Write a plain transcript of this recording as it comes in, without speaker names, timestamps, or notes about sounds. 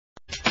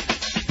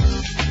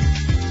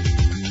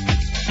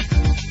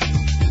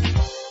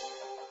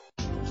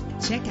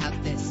Check out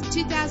this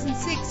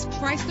 2006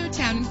 Chrysler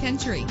Town &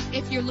 Country.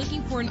 If you're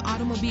looking for an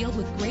automobile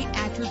with great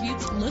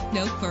attributes, look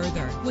no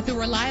further. With a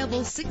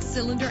reliable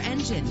 6-cylinder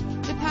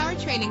engine, the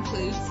powertrain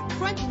includes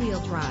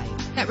front-wheel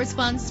drive that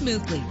responds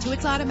smoothly to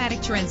its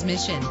automatic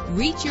transmission.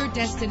 Reach your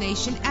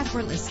destination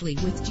effortlessly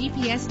with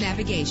GPS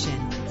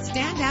navigation.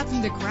 Stand out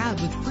from the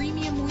crowd with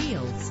premium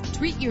wheels.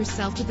 Treat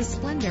yourself to the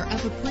splendor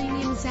of a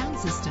premium sound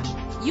system.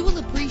 You will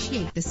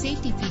appreciate the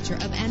safety feature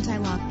of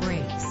anti-lock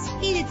brakes.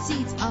 Heated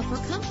seats offer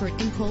comfort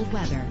in cold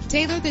weather.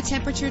 Tailor the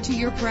temperature to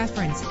your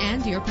preference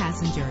and your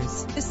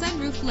passengers. The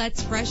sunroof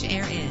lets fresh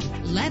air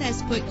in. Let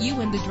us put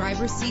you in the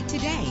driver's seat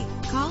today.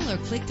 Call or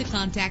click to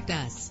contact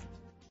us.